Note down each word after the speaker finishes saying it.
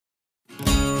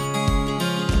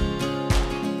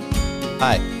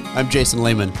Hi, I'm Jason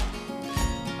Lehman.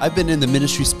 I've been in the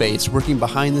ministry space working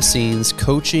behind the scenes,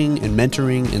 coaching and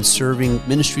mentoring and serving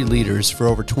ministry leaders for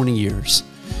over 20 years.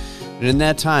 And in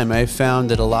that time, I've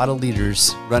found that a lot of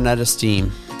leaders run out of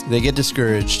steam. They get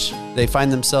discouraged. They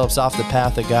find themselves off the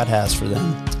path that God has for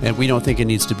them. And we don't think it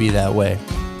needs to be that way.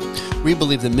 We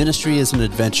believe that ministry is an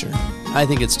adventure. I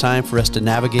think it's time for us to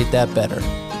navigate that better.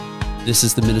 This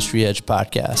is the Ministry Edge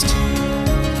Podcast.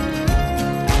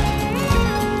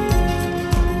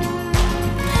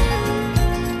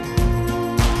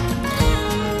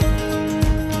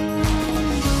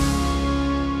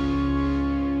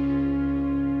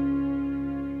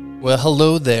 Well,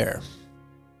 hello there.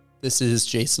 This is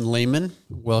Jason Lehman.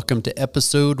 Welcome to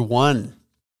episode 1.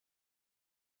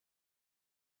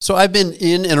 So I've been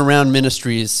in and around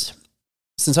ministries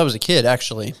since I was a kid,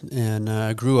 actually, and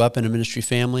I grew up in a ministry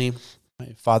family. My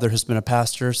father has been a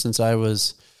pastor since I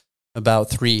was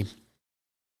about 3.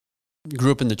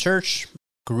 Grew up in the church,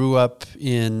 grew up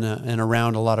in and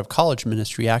around a lot of college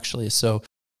ministry, actually. So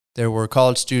there were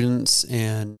college students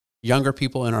and younger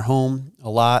people in our home a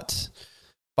lot.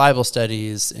 Bible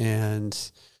studies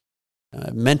and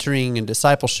mentoring and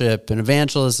discipleship and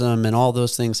evangelism and all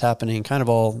those things happening kind of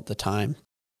all the time.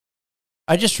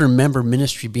 I just remember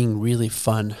ministry being really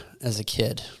fun as a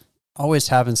kid, always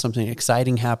having something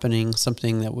exciting happening,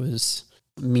 something that was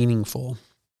meaningful.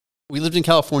 We lived in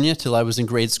California till I was in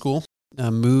grade school,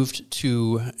 moved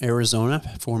to Arizona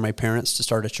for my parents to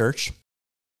start a church.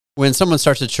 When someone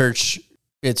starts a church,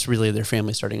 it's really their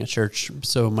family starting a church.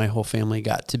 So my whole family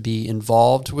got to be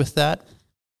involved with that.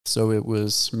 So it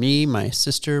was me, my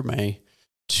sister, my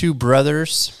 2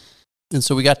 brothers. And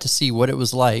so we got to see what it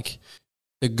was like,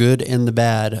 the good and the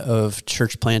bad of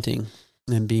church planting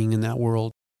and being in that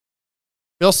world.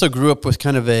 We also grew up with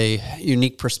kind of a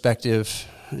unique perspective.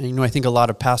 I think a lot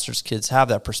of pastors' kids have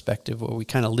that perspective where we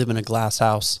kind of live in a glass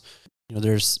house.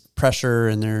 There's pressure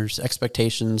and there's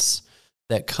expectations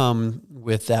that come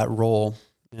with that role.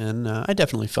 And I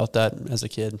definitely felt that as a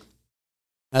kid.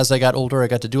 As I got older, I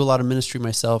got to do a lot of ministry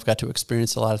myself, got to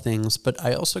experience a lot of things, but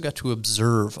I also got to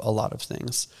observe a lot of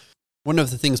things. One of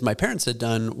the things my parents had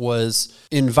done was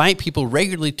invite people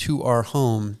regularly to our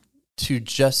home to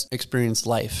just experience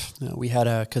life. We had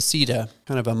a casita,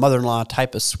 kind of a mother-in-law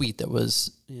type of suite that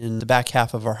was in the back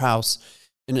half of our house.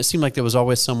 And it seemed like there was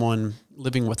always someone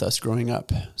living with us growing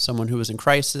up, someone who was in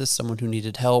crisis, someone who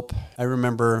needed help. I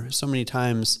remember so many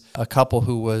times a couple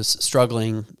who was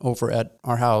struggling over at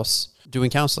our house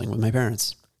doing counseling with my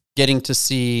parents, getting to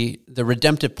see the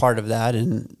redemptive part of that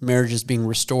and marriages being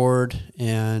restored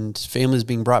and families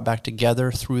being brought back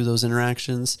together through those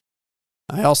interactions.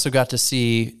 I also got to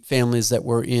see families that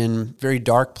were in very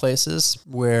dark places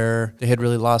where they had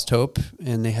really lost hope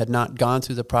and they had not gone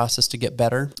through the process to get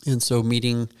better. And so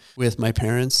meeting with my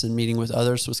parents and meeting with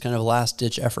others was kind of a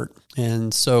last-ditch effort.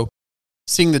 And so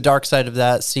seeing the dark side of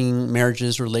that, seeing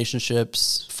marriages,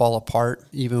 relationships fall apart,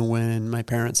 even when my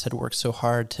parents had worked so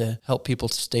hard to help people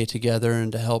to stay together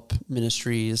and to help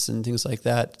ministries and things like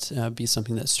that be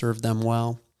something that served them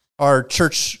well. Our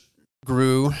church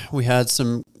grew. We had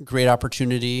some great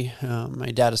opportunity. My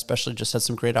dad especially just had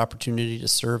some great opportunity to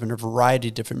serve in a variety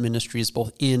of different ministries,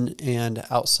 both in and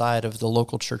outside of the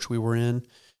local church we were in.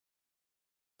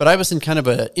 But I was in kind of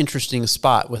an interesting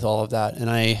spot with all of that, and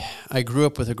I grew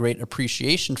up with a great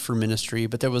appreciation for ministry,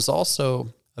 but there was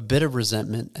also a bit of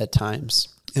resentment at times.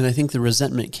 And I think the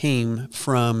resentment came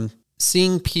from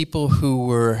seeing people who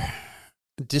were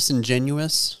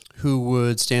disingenuous, who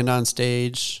would stand on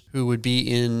stage, who would be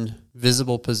in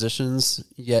visible positions,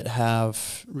 yet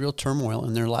have real turmoil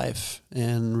in their life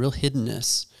and real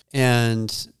hiddenness.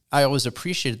 And I always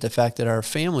appreciated the fact that our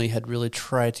family had really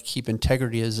tried to keep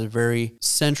integrity as a very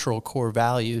central core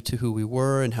value to who we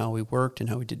were and how we worked and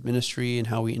how we did ministry and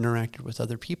how we interacted with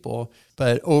other people.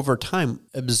 But over time,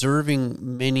 observing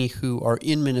many who are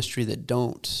in ministry that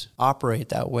don't operate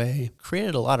that way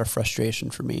created a lot of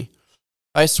frustration for me.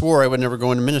 I swore I would never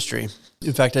go into ministry.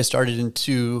 In fact, I started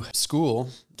into school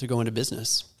to go into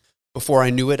business. Before I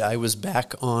knew it, I was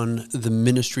back on the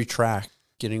ministry track,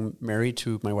 getting married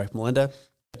to my wife, Melinda.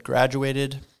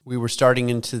 Graduated. We were starting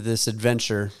into this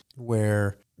adventure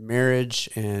where marriage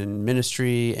and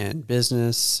ministry and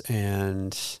business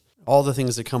and all the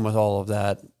things that come with all of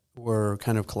that were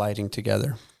kind of colliding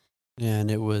together.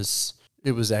 And it was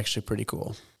actually pretty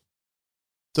cool.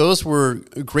 Those were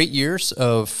great years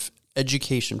of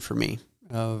education for me,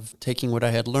 of taking what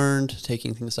I had learned,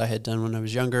 taking things I had done when I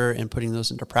was younger and putting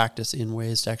those into practice in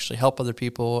ways to actually help other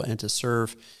people and to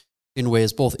serve in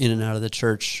ways both in and out of the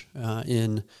church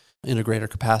in a greater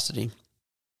capacity.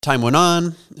 time went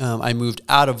on, I moved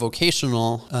out of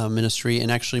vocational ministry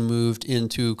and actually moved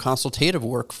into consultative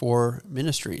work for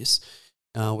ministries,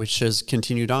 which has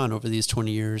continued on over these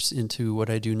 20 years into what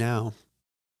I do now.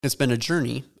 It's been a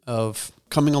journey of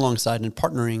coming alongside and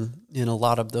partnering in a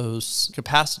lot of those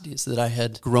capacities that I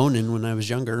had grown in when I was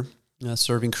younger,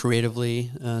 serving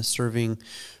creatively, serving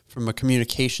from a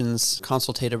communications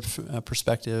consultative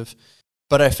perspective.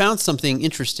 But I found something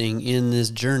interesting in this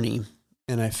journey,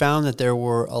 and I found that there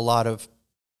were a lot of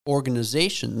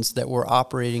organizations that were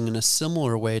operating in a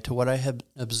similar way to what I had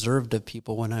observed of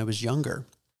people when I was younger,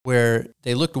 where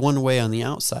they looked one way on the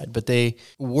outside, but they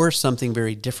were something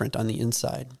very different on the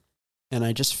inside. And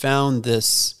I just found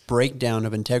this breakdown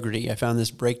of integrity. I found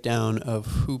this breakdown of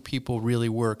who people really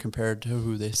were compared to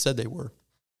who they said they were.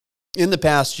 In the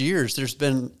past years, there's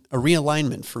been a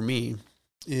realignment for me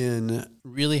in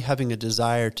really having a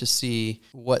desire to see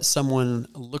what someone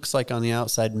looks like on the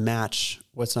outside match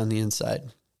what's on the inside.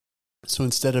 So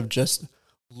instead of just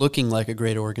looking like a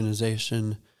great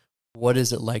organization, what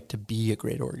is it like to be a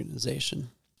great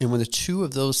organization? And when the two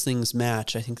of those things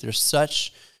match, I think there's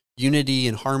such unity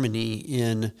and harmony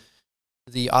in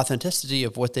the authenticity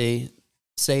of what they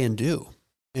say and do.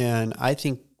 And I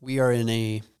think we are in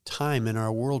a time in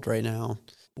our world right now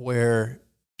where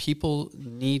people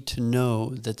need to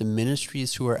know that the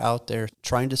ministries who are out there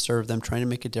trying to serve them, trying to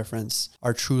make a difference,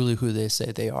 are truly who they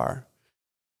say they are.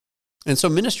 And so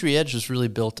Ministry Edge was really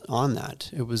built on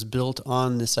that. It was built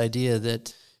on this idea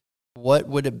that what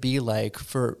would it be like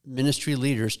for ministry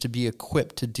leaders to be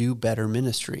equipped to do better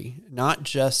ministry, not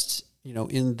just,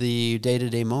 in the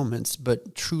day-to-day moments,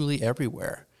 but truly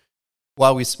everywhere.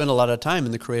 While we spend a lot of time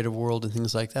in the creative world and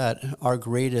things like that, our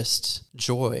greatest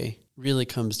joy really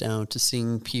comes down to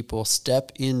seeing people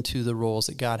step into the roles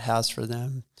that God has for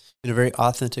them in a very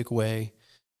authentic way,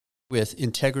 with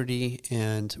integrity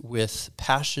and with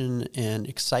passion and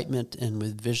excitement and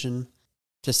with vision,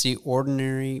 to see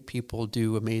ordinary people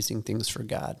do amazing things for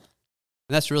God.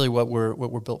 And that's really what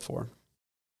we're built for.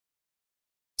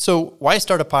 So why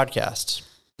start a podcast?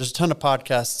 There's a ton of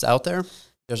podcasts out there.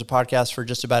 There's a podcast for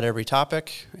just about every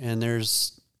topic, and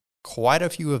there's quite a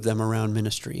few of them around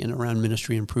ministry and around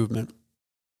ministry improvement.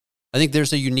 I think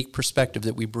there's a unique perspective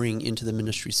that we bring into the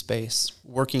ministry space,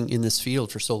 working in this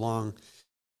field for so long,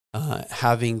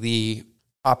 having the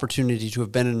opportunity to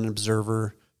have been an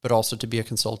observer, but also to be a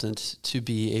consultant, to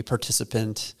be a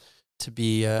participant, to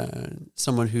be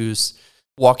someone who's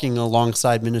walking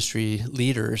alongside ministry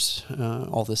leaders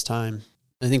all this time.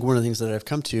 I think one of the things that I've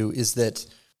come to is that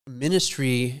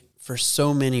ministry for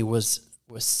so many was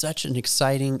such an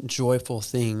exciting, joyful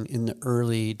thing in the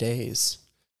early days.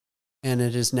 And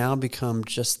it has now become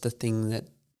just the thing that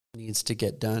needs to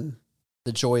get done.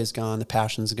 The joy is gone, the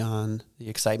passion's gone, the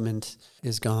excitement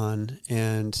is gone,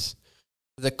 and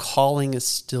the calling is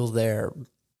still there,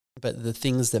 but the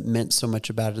things that meant so much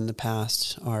about it in the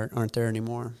past aren't there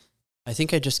anymore. I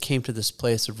think I just came to this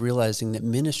place of realizing that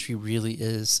ministry really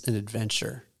is an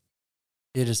adventure.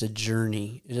 It is a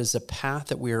journey. It is a path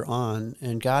that we are on,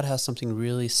 and God has something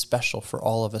really special for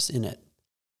all of us in it.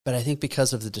 But I think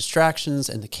because of the distractions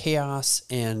and the chaos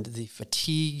and the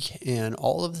fatigue and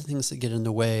all of the things that get in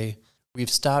the way, we've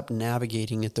stopped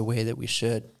navigating it the way that we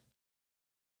should.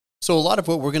 So a lot of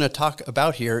what we're going to talk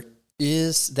about here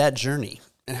is that journey,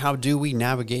 and how do we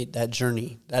navigate that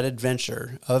journey, that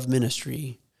adventure of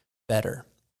ministry better.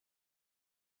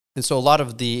 And so a lot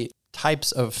of the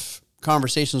types of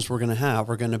conversations we're going to have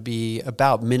are going to be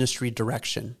about ministry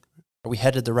direction. Are we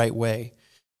headed the right way?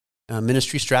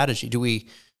 Ministry strategy. Do we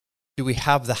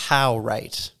have the how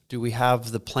right? Do we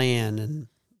have the plan and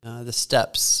the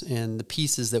steps and the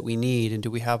pieces that we need? And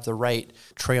do we have the right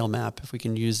trail map, if we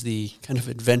can use the kind of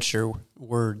adventure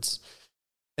words?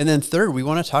 And then third, we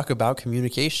want to talk about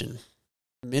communication.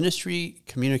 Ministry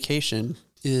communication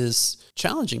is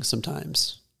challenging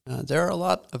sometimes. There are a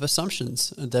lot of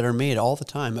assumptions that are made all the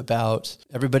time about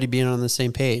everybody being on the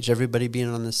same page, everybody being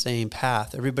on the same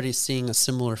path, everybody seeing a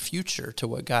similar future to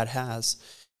what God has.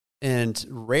 And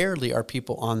rarely are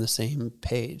people on the same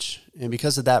page. And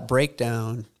because of that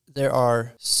breakdown, there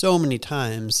are so many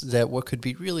times that what could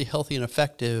be really healthy and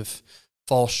effective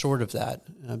falls short of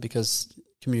that because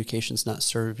communication's not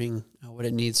serving what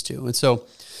it needs to. And so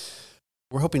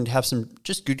we're hoping to have some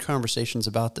just good conversations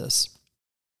about this.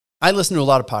 I listen to a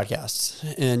lot of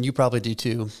podcasts, and you probably do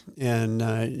too.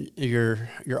 And you're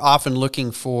often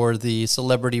looking for the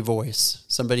celebrity voice,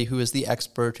 somebody who is the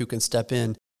expert who can step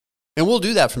in. And we'll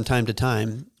do that from time to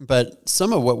time. But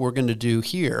some of what we're going to do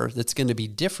here that's going to be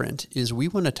different is we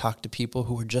want to talk to people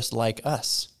who are just like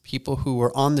us, people who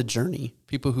are on the journey,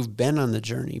 people who've been on the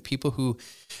journey, people who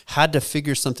had to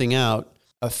figure something out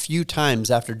a few times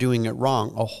after doing it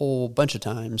wrong, a whole bunch of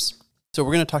times. So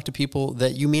we're going to talk to people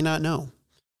that you may not know.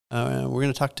 We're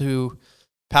going to talk to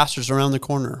pastors around the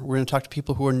corner. We're going to talk to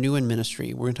people who are new in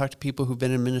ministry. We're going to talk to people who've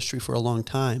been in ministry for a long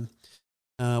time.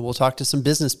 We'll talk to some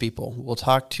business people. We'll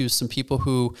talk to some people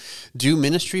who do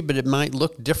ministry, but it might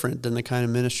look different than the kind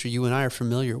of ministry you and I are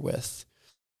familiar with.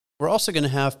 We're also going to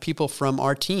have people from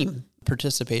our team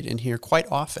participate in here quite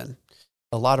often.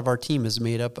 A lot of our team is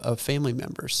made up of family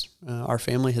members. Our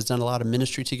family has done a lot of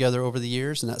ministry together over the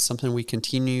years, and that's something we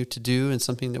continue to do and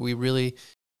something that we really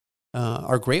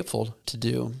are grateful to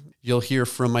do. You'll hear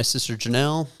from my sister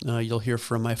Janelle. You'll hear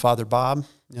from my father Bob.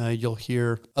 You'll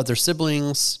hear other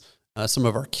siblings, some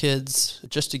of our kids,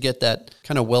 just to get that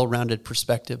kind of well-rounded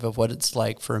perspective of what it's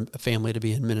like for a family to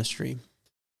be in ministry.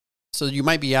 So you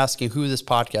might be asking who this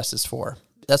podcast is for.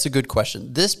 That's a good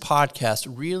question. This podcast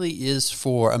really is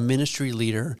for a ministry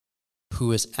leader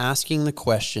who is asking the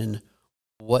question,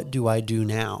 what do I do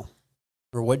now?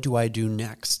 Or what do I do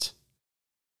next?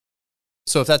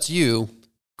 So if that's you,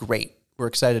 great. We're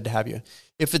excited to have you.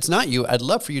 If it's not you, I'd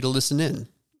love for you to listen in.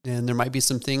 And there might be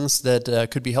some things that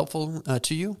could be helpful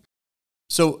to you.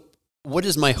 So what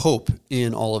is my hope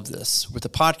in all of this? With the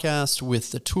podcast,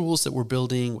 with the tools that we're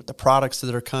building, with the products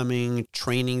that are coming,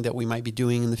 training that we might be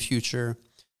doing in the future,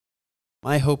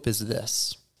 my hope is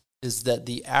this, is that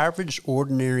the average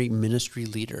ordinary ministry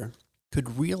leader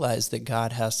could realize that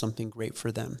God has something great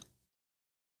for them.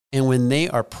 And when they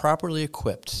are properly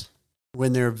equipped,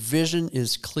 when their vision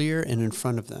is clear and in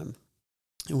front of them,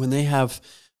 and when they have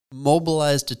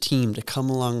mobilized a team to come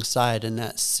alongside in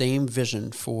that same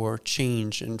vision for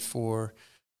change and for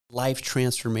life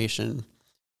transformation,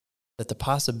 that the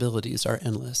possibilities are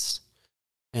endless.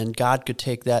 And God could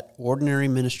take that ordinary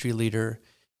ministry leader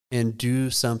and do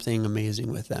something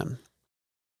amazing with them.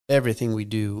 Everything we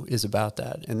do is about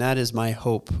that. And that is my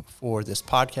hope for this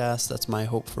podcast. That's my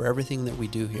hope for everything that we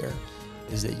do here,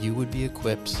 is that you would be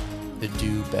equipped to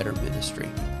do better ministry.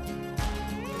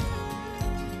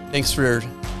 Thanks for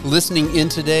listening in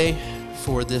today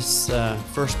for this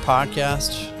first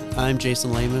podcast. I'm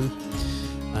Jason Lehman.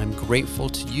 I'm grateful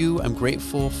to you. I'm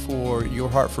grateful for your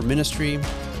heart for ministry.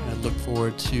 I look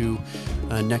forward to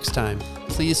next time.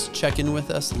 Please check in with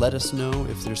us. Let us know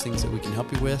if there's things that we can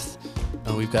help you with.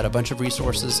 We've got a bunch of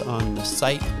resources on the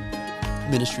site,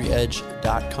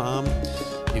 ministryedge.com.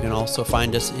 You can also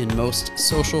find us in most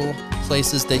social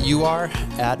places that you are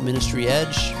at Ministry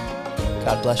Edge.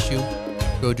 God bless you.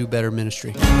 Go do better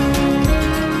ministry.